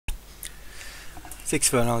6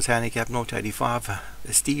 furlongs handicap 085.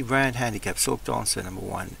 The Steve Rann handicap Silk Dancer number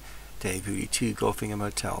 1. Dave Beauty 2 Goldfinger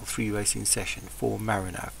Motel 3 Racing Session 4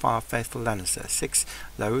 Mariner 5 Faithful Lannister 6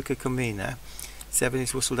 Laruca Comina 7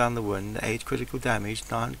 is Whistle Down the Wind 8 Critical Damage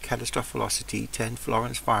 9 Catastrophic Velocity 10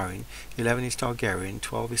 Florence Firing 11 is Targaryen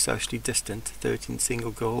 12 is Socially Distant 13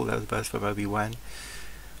 Single Goal, that was both for Obi-Wan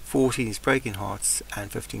 14 is Breaking Hearts and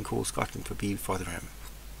 15 Call Scotland for B Fotherham.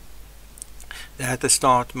 They're at the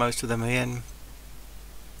start, most of them are in,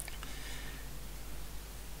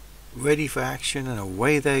 ready for action, and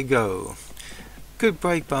away they go. Good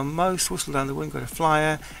break by most. Whistle Down the Wind got a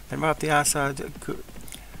flyer, and right up the outside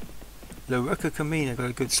Laruca Camina got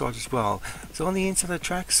a good start as well. So on the inside of the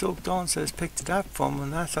track, Silk Dancer has picked it up from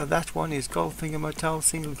on that side. That one is Goldfinger Motel,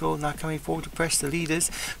 Single Goal, now coming forward to press the leaders.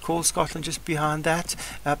 Call Scotland just behind that.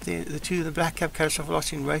 Up the two, the black cap, Catastrophic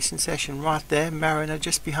Velocity in Racing Session right there. Mariner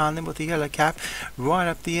just behind them with the yellow cap. Right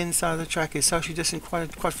up the inside of the track is Socially Distant,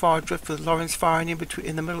 quite far adrift, with Lawrence Firing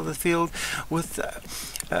in the middle of the field with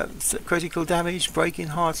Critical Damage, Breaking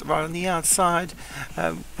Hearts right on the outside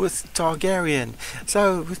with Targaryen.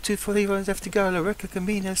 So with 2 runs left to go, Laruca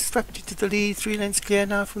Camina swept into the lead. 3 lengths clear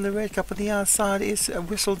now from the red cap. On the outside is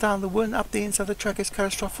Whistle Down the Wind. Up the inside of the track is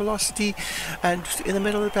Catastrophic Velocity, and in the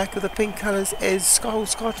middle of the back of the pink colours is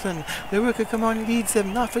Scotland. Laruca Camina leads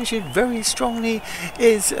them. Now finishing very strongly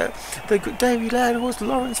is the Davy Lad horse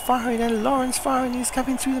Lawrence Firing, and Lawrence Firing is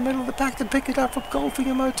coming through the middle of the pack to pick it up from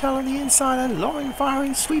Goldfinger Motel on the inside, and Lawrence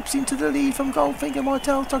Firing sweeps into the lead from Goldfinger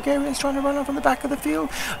Motel. Targaryen's trying to run off on the back of the field.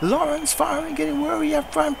 Lawrence Firing getting worried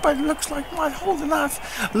up front, but it looks like might hold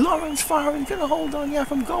enough. Lawrence Firing going to hold on, yeah,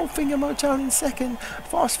 from Goldfinger Motel in second.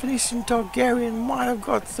 Fast finishing Targaryen might have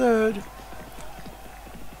got third.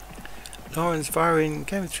 Lawrence Firing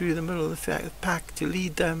came through the middle of the pack to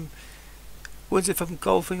lead them. Wins it from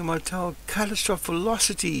Goldfinger Motel. Catastrophic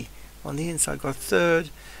Velocity on the inside got third.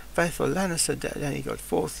 Faithful Lannister then he got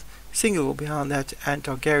fourth. Single behind that, and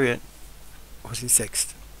Targaryen was in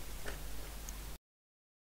sixth.